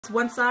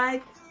One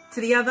side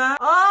to the other.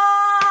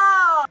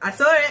 Oh, I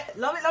saw it.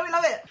 Love it, love it,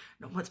 love it.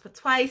 Not once but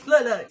twice.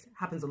 Look, look.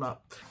 Happens a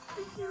lot.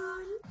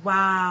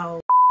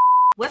 Wow.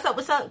 What's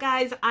up,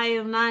 guys? I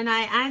am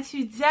Nai, and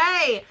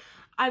today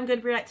I'm going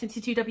to be reacting to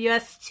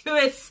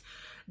TWS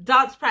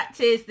dance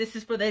practice. This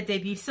is for their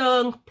debut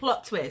song,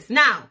 Plot Twist.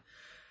 Now,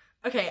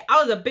 okay,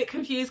 I was a bit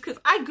confused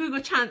because I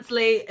Google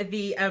translate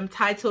the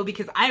title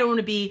because I don't want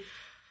to be,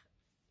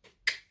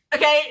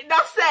 okay,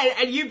 enough said,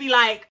 and you'd be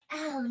like,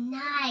 oh,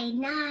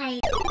 Nai.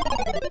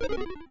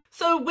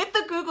 So with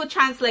the Google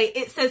Translate,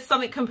 it says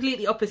something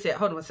completely opposite.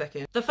 Hold on a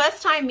second. The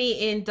first time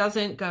meeting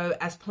doesn't go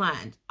as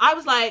planned. I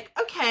was like,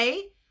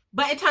 okay.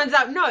 But it turns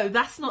out, no,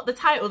 that's not the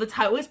title. The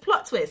title is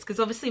Plot Twist. Because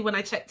obviously when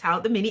I checked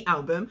out the mini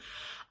album,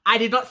 I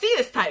did not see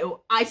this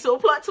title. I saw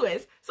Plot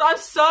Twist. So I'm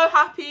so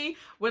happy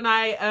when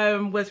I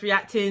was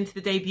reacting to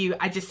the debut.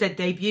 I just said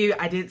debut.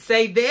 I didn't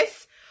say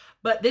this.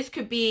 But this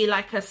could be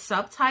like a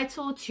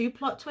subtitle to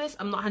Plot Twist.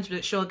 I'm not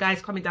 100% sure,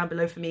 guys. Comment down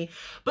below for me.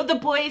 But the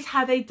boys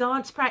have a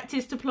dance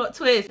practice to Plot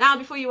Twist. Now,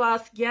 before you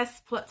ask, yes,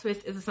 Plot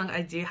Twist is a song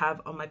I do have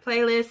on my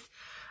playlist.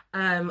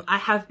 I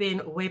have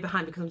been way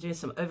behind because I'm doing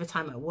some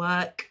overtime at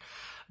work.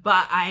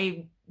 But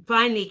I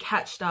finally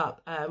catched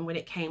up when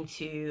it came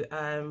to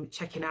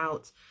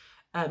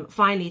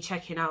finally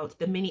checking out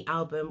the mini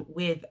album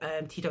with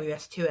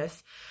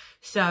TWS.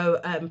 So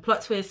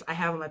Plot Twist I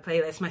have on my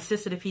playlist. My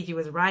sister the PG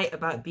was right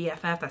about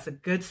BFF. That's a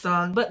good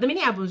song. But the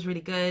mini album is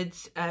really good.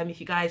 If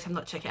you guys have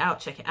not checked it out,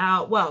 check it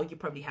out. Well, you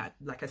probably have.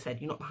 Like I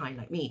said, you're not behind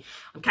like me.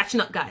 I'm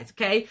catching up, guys,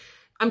 okay?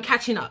 I'm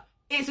catching up.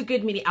 It's a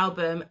good mini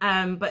album.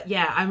 But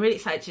yeah, I'm really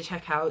excited to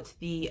check out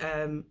the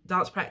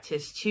dance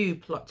practice to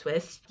Plot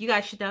Twist. You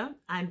guys should know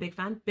I'm a big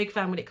fan. Big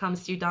fan when it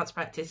comes to dance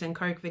practice and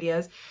choreo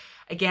videos.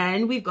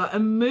 Again, we've got a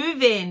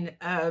moving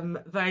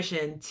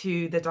version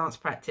to the dance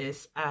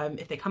practice.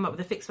 If they come up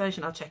with a fixed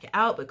version, I'll check it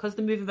out. But because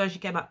the moving version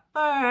came out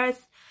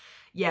first,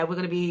 yeah, we're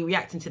going to be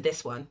reacting to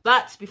this one.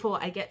 But before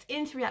I get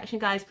into reaction,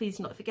 guys, please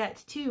do not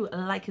forget to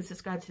like and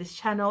subscribe to this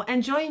channel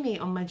and join me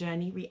on my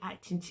journey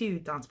reacting to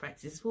dance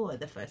practice for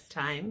the first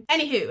time.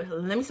 Anywho,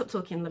 let me stop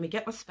talking. Let me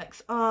get my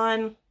specs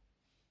on.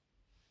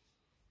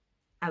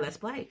 And let's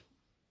play.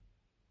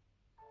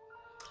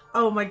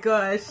 Oh my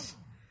gosh.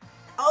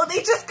 Oh,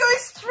 they just go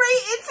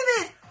straight into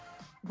this.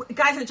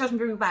 Guys, don't judge me,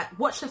 bring me back.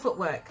 Watch the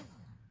footwork.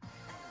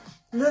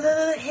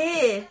 Look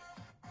here.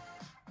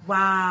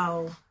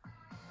 Wow.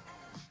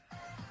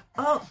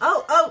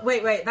 Oh,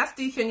 wait. That's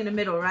Doofing in the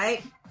middle,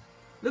 right?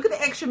 Look at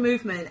the extra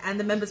movement and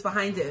the members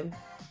behind him.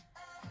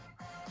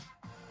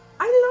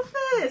 I love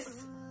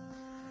this.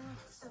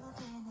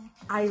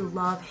 I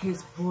love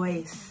his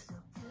voice.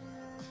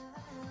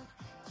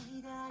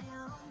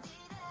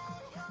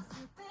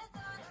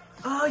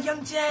 Oh,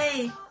 Young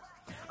Jay.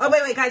 Oh,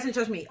 wait, guys, don't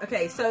judge me.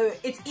 Okay, so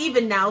it's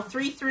even now,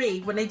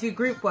 3-3 when they do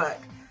group work.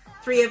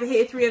 3 over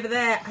here, 3 over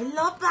there. I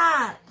love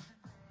that.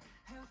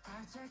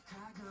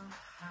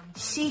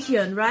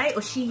 Shihyun, right?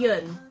 Or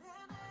Shihyun.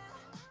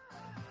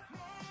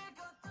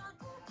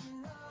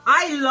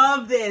 I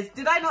love this.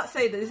 Did I not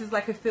say that this is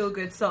like a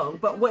feel-good song?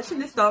 But watching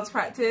this dance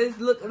practice,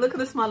 look at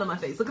the smile on my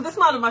face. Look at the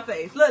smile on my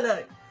face.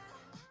 Look.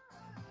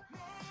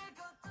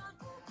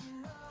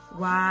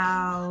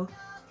 Wow.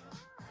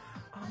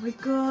 Oh my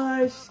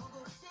gosh.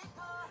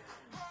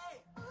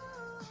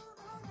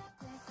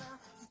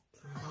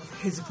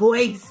 His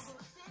voice.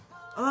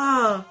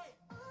 Oh.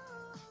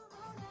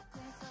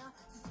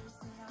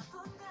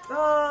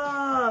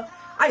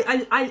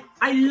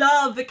 I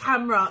love the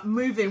camera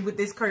moving with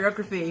this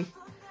choreography.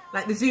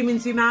 Like the zoom in,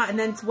 zoom out, and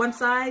then to one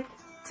side,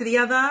 to the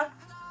other.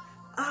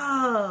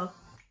 Oh.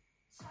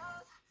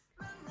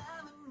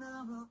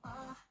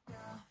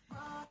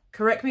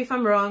 Correct me if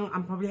I'm wrong.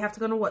 I'm probably have to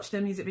go and watch the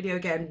music video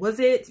again.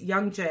 Was it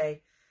Young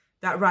Jay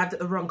that arrived at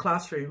the wrong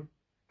classroom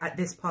at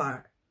this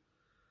part?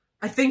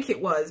 I think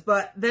it was,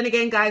 but then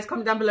again, guys,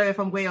 comment down below if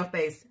I'm way off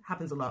base.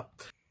 Happens a lot.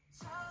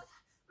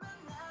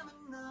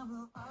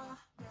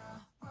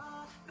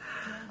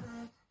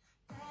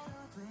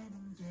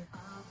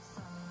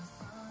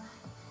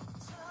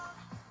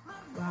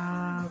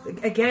 Wow.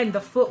 Again,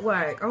 the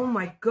footwork. Oh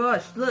my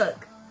gosh,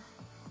 look.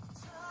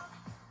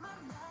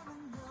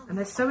 And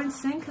they're so in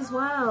sync as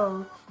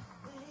well.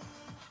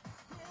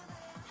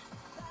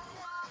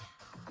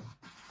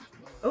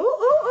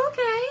 Oh,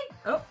 okay.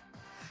 Oh.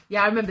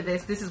 Yeah, I remember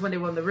this. This is when they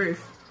were on the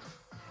roof.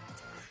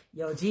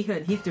 Yo,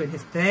 Jihoon, he's doing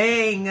his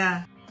thing.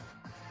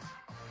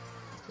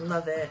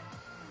 Love it.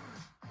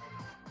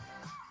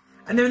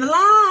 And they're in the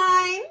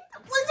line. The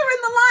boys are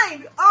in the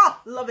line. Oh,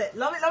 love it.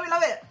 Love it, love it,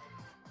 love it.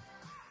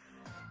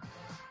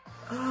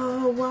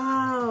 Oh,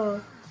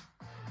 wow.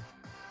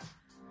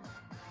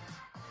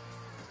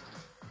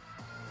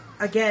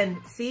 Again,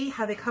 see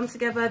how they come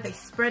together. They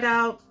spread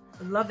out.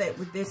 Love it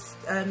with this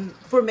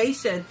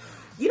formation.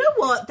 You know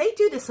what? They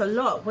do this a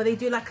lot where they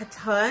do like a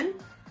turn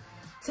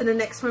to the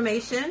next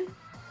formation.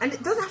 And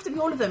it doesn't have to be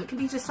all of them. It can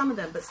be just some of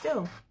them, but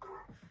still.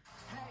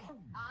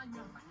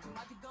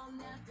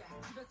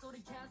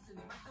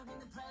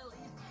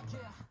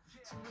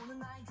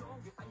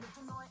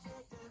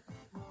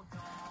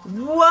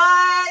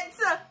 What?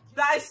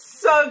 That is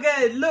so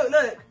good. Look,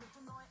 look.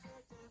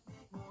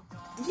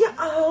 Yeah,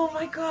 oh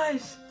my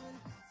gosh.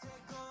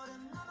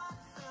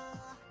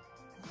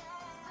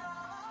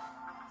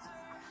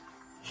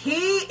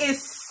 He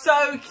is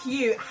so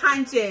cute.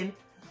 Hanjin.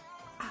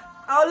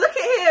 Oh, look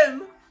at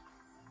him.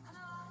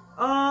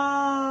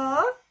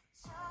 Oh.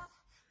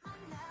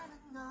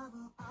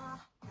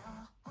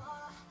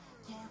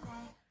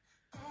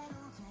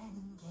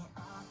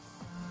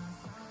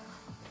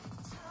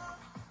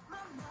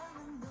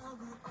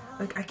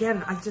 Like,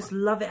 again, I just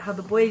love it how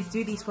the boys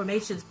do these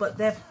formations, but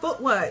their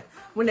footwork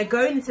when they're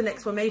going into the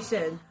next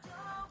formation.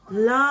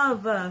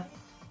 Love. Oh,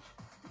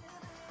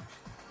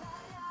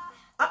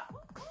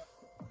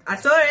 I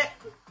saw it.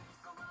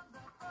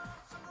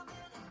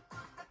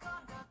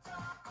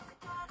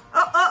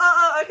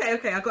 Oh,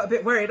 okay, I got a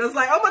bit worried. I was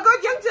like, oh my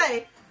God, Young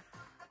Jae.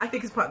 I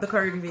think it's part of the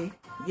choreography.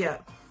 Yeah.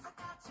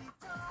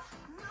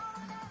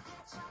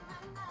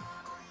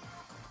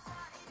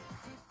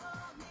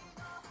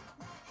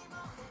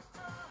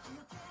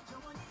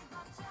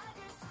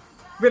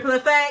 Ripple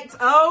effect.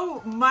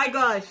 Oh my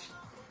gosh.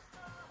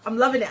 I'm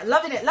loving it,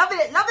 loving it, loving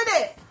it, loving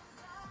it.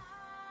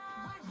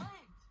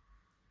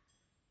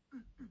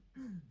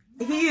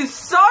 He is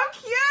so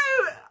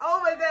cute. Oh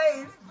my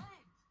days.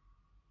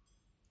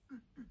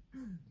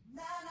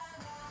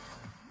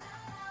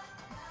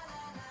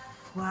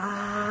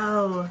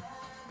 Wow.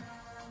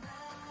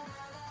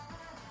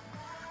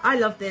 I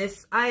love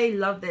this. I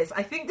love this.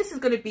 I think this is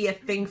going to be a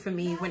thing for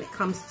me when it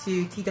comes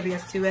to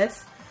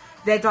TWS.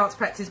 Their dance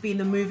practice being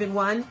the moving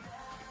one.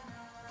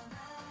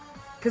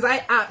 Because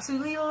I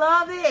absolutely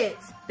love it.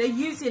 They're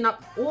using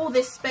up all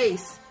this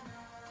space.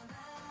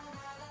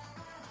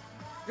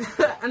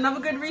 Another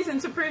good reason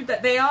to prove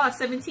that they are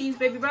 17's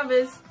baby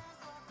brothers.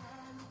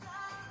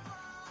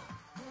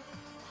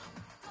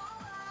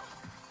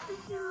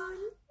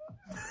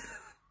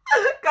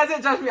 Guys,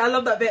 don't judge me. I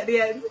love that bit at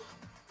the end.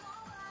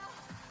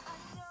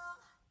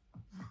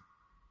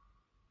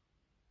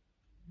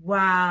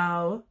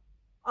 Wow.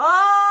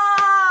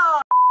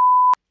 Oh!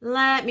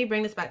 Let me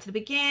bring this back to the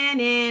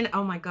beginning.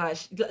 Oh my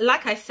gosh.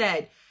 Like I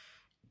said,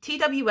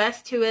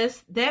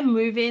 TWS, their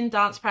moving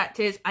dance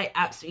practice, I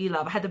absolutely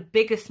love. I had the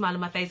biggest smile on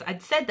my face.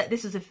 I'd said that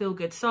this was a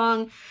feel-good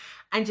song,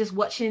 and just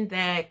watching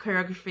their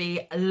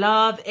choreography,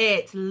 love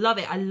it. Love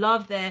it. I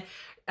love their,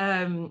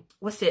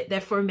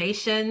 their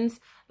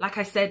formations. Like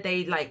I said,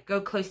 they like go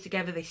close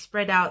together, they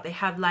spread out, they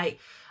have like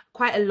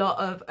quite a lot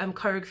of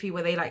choreography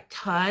where they like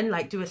turn,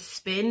 like do a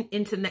spin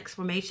into the next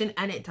formation,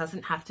 and it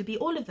doesn't have to be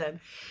all of them.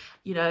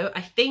 You know,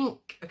 I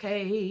think,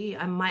 okay,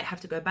 I might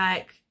have to go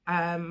back.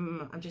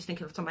 I'm just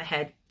thinking off the top of my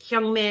head.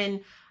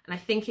 Hyungmin, and I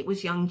think it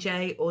was Young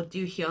Jae or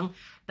Do Hyung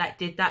that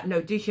did that.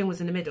 No, Do Hyung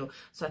was in the middle.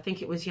 So I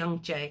think it was Young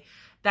Jae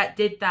that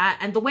did that.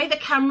 And the way the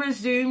camera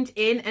zoomed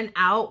in and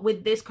out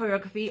with this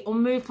choreography or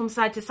moved from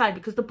side to side,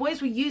 because the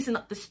boys were using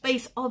up the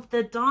space of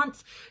the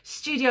dance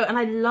studio. And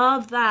I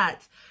love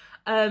that.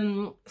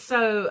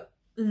 So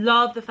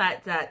love the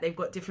fact that they've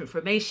got different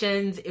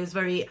formations. It was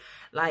very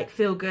like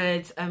feel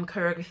good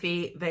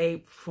choreography.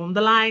 They formed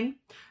the line,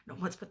 not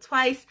once but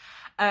twice.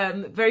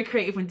 Very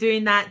creative when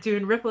doing that,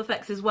 doing ripple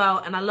effects as well.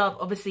 And I love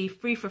obviously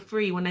 3 for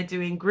 3 when they're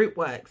doing group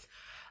works.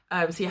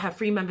 So you have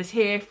 3 members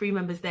here, 3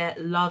 members there.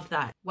 Love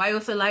that. What I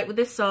also like with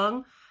this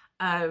song,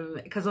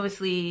 because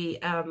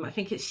obviously I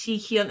think it's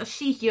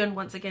Shihyun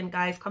once again,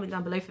 guys, comment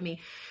down below for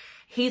me.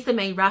 He's the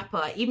main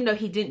rapper, even though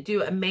he didn't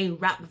do a main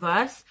rap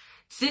verse.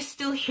 Just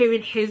still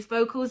hearing his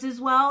vocals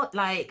as well,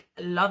 like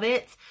love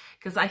it,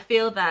 because I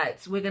feel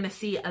that we're gonna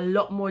see a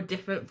lot more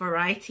different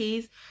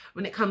varieties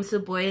when it comes to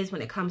boys,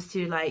 when it comes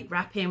to like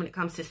rapping, when it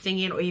comes to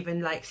singing, or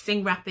even like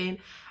sing rapping.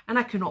 And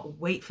I cannot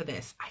wait for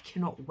this. I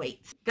cannot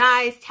wait.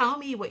 Guys, tell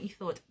me what you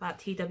thought about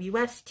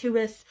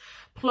TWS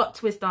plot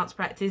twist dance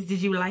practice.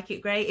 Did you like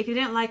it? Great. If you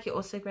didn't like it,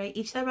 also great.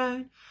 Each their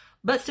own.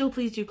 But still,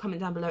 please do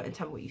comment down below and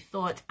tell me what you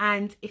thought.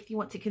 And if you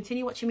want to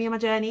continue watching me on my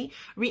journey,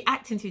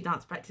 reacting to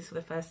dance practice for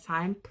the first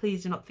time,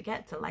 please do not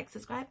forget to like,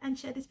 subscribe, and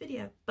share this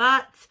video.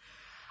 But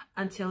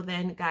until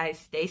then, guys,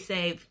 stay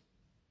safe.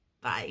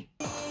 Bye.